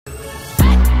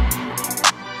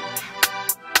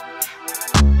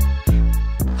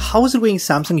How's it going,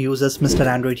 Samsung users? Mr.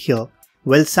 Android here.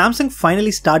 Well, Samsung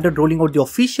finally started rolling out the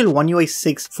official One UI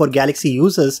 6 for Galaxy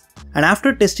users, and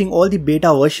after testing all the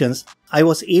beta versions, I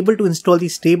was able to install the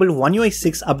stable One UI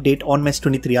 6 update on my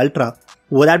S23 Ultra.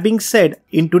 With that being said,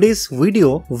 in today's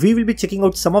video, we will be checking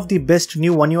out some of the best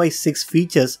new One UI 6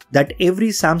 features that every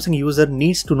Samsung user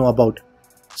needs to know about.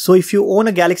 So if you own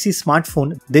a Galaxy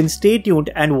smartphone, then stay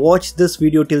tuned and watch this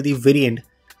video till the very end.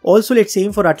 Also, let's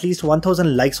aim for at least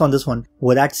 1000 likes on this one.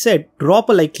 With that said, drop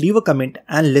a like, leave a comment,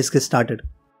 and let's get started.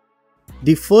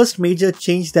 The first major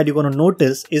change that you're going to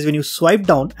notice is when you swipe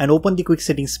down and open the quick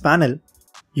settings panel,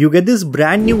 you get this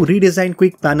brand new redesigned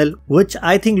quick panel, which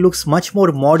I think looks much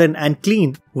more modern and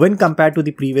clean when compared to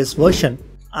the previous version.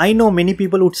 I know many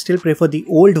people would still prefer the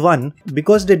old one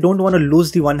because they don't want to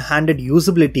lose the one-handed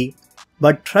usability.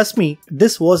 But trust me,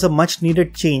 this was a much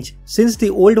needed change since the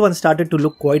old one started to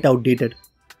look quite outdated.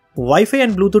 Wi-Fi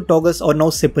and Bluetooth toggles are now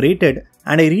separated,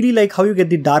 and I really like how you get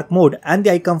the dark mode and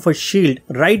the eye comfort shield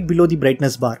right below the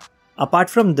brightness bar. Apart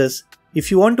from this, if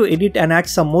you want to edit and add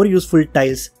some more useful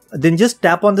tiles, then just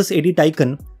tap on this edit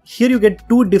icon. Here you get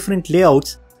two different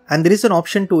layouts, and there is an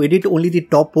option to edit only the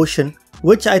top portion,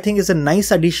 which I think is a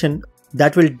nice addition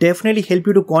that will definitely help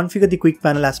you to configure the quick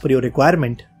panel as per your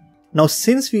requirement. Now,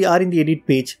 since we are in the edit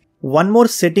page, one more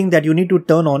setting that you need to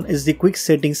turn on is the quick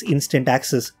settings instant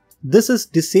access. This is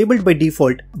disabled by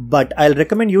default, but I'll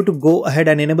recommend you to go ahead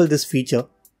and enable this feature.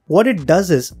 What it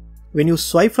does is, when you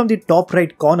swipe from the top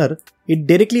right corner, it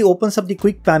directly opens up the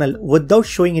quick panel without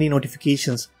showing any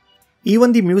notifications.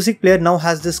 Even the music player now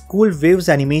has this cool waves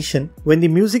animation when the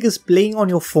music is playing on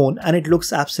your phone, and it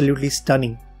looks absolutely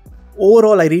stunning.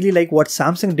 Overall, I really like what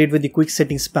Samsung did with the quick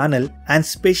settings panel, and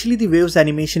especially the waves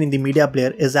animation in the media player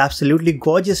is absolutely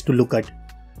gorgeous to look at.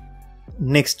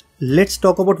 Next, let's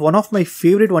talk about one of my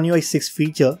favorite One UI 6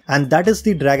 feature, and that is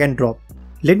the drag and drop.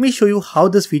 Let me show you how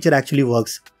this feature actually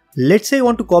works. Let's say I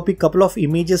want to copy a couple of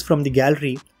images from the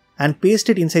gallery and paste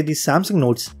it inside the Samsung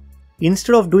Notes.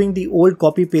 Instead of doing the old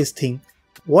copy paste thing,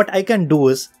 what I can do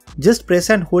is just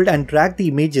press and hold and drag the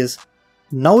images.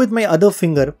 Now with my other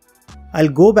finger, I'll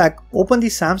go back, open the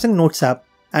Samsung Notes app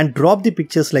and drop the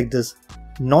pictures like this.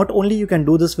 Not only you can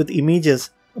do this with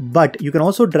images, but you can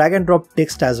also drag and drop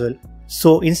text as well.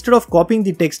 So instead of copying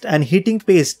the text and hitting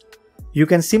paste, you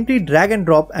can simply drag and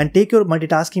drop and take your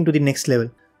multitasking to the next level.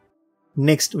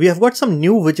 Next, we have got some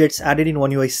new widgets added in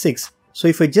One UI 6. So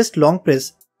if I just long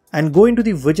press and go into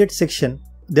the widget section,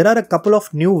 there are a couple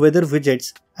of new weather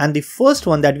widgets, and the first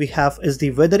one that we have is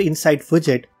the weather insight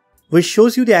widget, which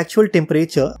shows you the actual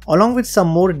temperature along with some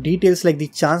more details like the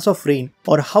chance of rain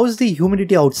or how's the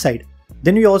humidity outside.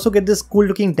 Then we also get this cool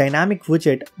looking dynamic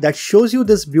widget that shows you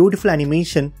this beautiful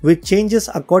animation which changes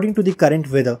according to the current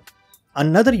weather.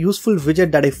 Another useful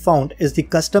widget that I found is the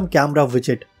custom camera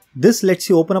widget. This lets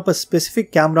you open up a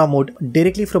specific camera mode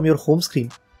directly from your home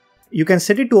screen. You can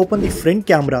set it to open the front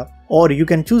camera, or you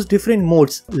can choose different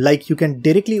modes, like you can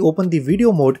directly open the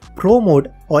video mode, pro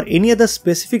mode, or any other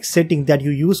specific setting that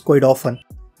you use quite often.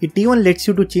 It even lets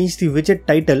you to change the widget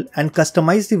title and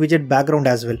customize the widget background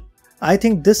as well. I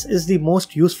think this is the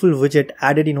most useful widget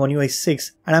added in One UI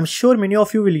 6, and I'm sure many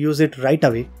of you will use it right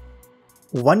away.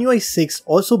 One UI 6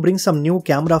 also brings some new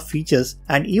camera features,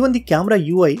 and even the camera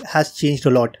UI has changed a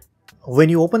lot. When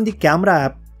you open the camera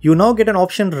app, you now get an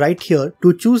option right here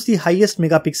to choose the highest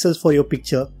megapixels for your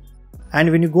picture.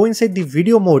 And when you go inside the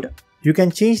video mode, you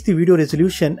can change the video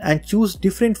resolution and choose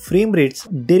different frame rates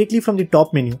directly from the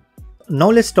top menu. Now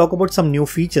let's talk about some new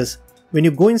features. When you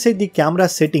go inside the camera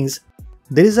settings,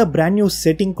 there is a brand new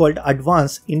setting called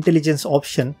Advanced Intelligence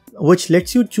option, which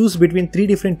lets you choose between 3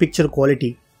 different picture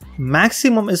quality.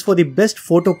 Maximum is for the best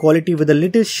photo quality with a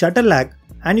little shutter lag,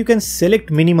 and you can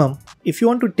select minimum if you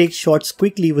want to take shots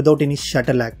quickly without any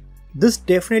shutter lag. This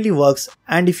definitely works,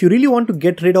 and if you really want to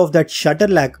get rid of that shutter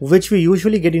lag which we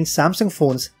usually get in Samsung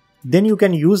phones, then you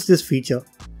can use this feature.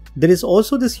 There is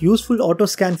also this useful auto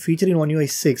scan feature in One UI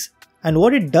 6, and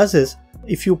what it does is,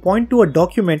 if you point to a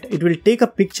document, it will take a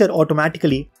picture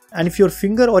automatically, and if your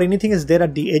finger or anything is there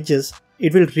at the edges,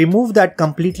 it will remove that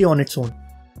completely on its own.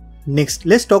 Next,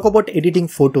 let's talk about editing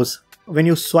photos. When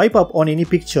you swipe up on any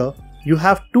picture, you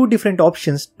have 2 different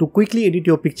options to quickly edit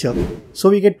your picture. So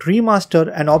we get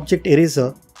remaster and object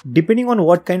eraser. Depending on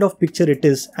what kind of picture it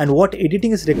is and what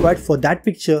editing is required for that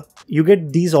picture, you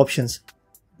get these options.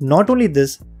 Not only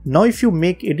this, now if you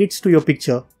make edits to your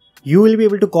picture, you will be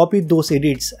able to copy those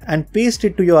edits and paste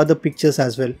it to your other pictures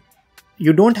as well.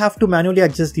 You don't have to manually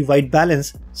adjust the white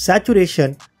balance,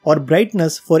 saturation, or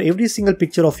brightness for every single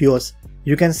picture of yours.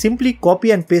 You can simply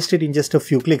copy and paste it in just a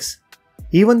few clicks.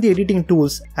 even the editing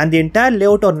tools and the entire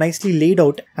layout are nicely laid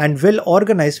out and well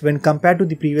organized when compared to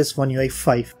the previous One UI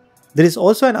 5. There is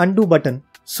also an undo button,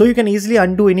 so you can easily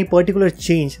undo any particular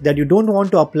change that you don't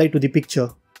want to apply to the picture.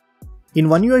 In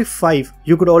One UI 5,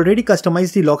 you could already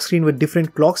customize the lock screen with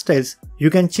different clock styles. You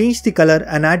can change the color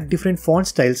and add different font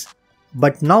styles.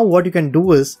 But now what you can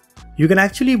do is, you can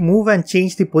actually move and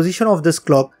change the position of this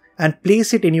clock and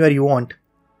place it anywhere you want.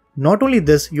 Not only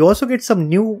this, you also get some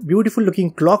new beautiful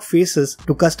looking clock faces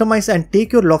to customize and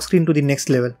take your lock screen to the next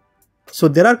level. So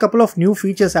there are a couple of new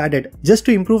features added just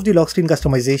to improve the lock screen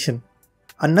customization.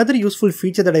 Another useful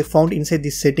feature that I found inside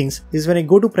these settings is when I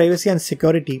go to privacy and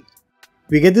security,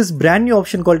 we get this brand new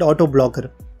option called auto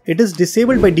blocker. It is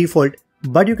disabled by default,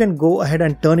 but you can go ahead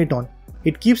and turn it on.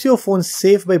 It keeps your phone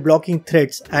safe by blocking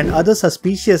threats and other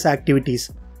suspicious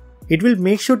activities. It will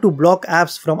make sure to block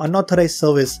apps from unauthorized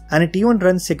service, and it even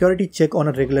runs security check on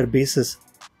a regular basis.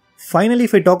 Finally,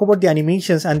 if I talk about the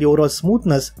animations and the overall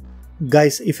smoothness,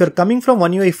 guys, if you're coming from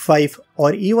One UI 5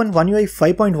 or even One UI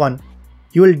 5.1,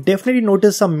 you will definitely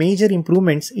notice some major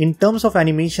improvements in terms of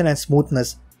animation and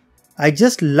smoothness. I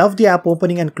just love the app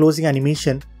opening and closing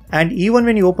animation, and even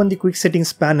when you open the quick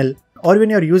settings panel or when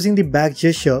you're using the back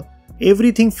gesture,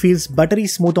 everything feels buttery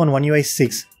smooth on One UI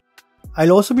 6.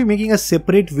 I'll also be making a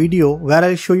separate video where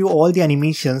I'll show you all the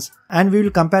animations and we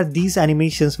will compare these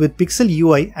animations with Pixel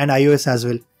UI and iOS as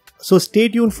well. So stay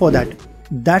tuned for that.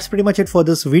 That's pretty much it for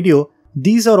this video.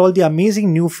 These are all the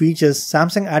amazing new features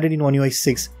Samsung added in One UI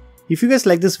 6. If you guys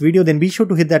like this video, then be sure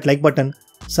to hit that like button.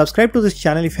 Subscribe to this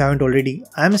channel if you haven't already.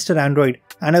 I'm Mr. Android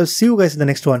and I'll see you guys in the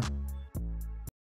next one.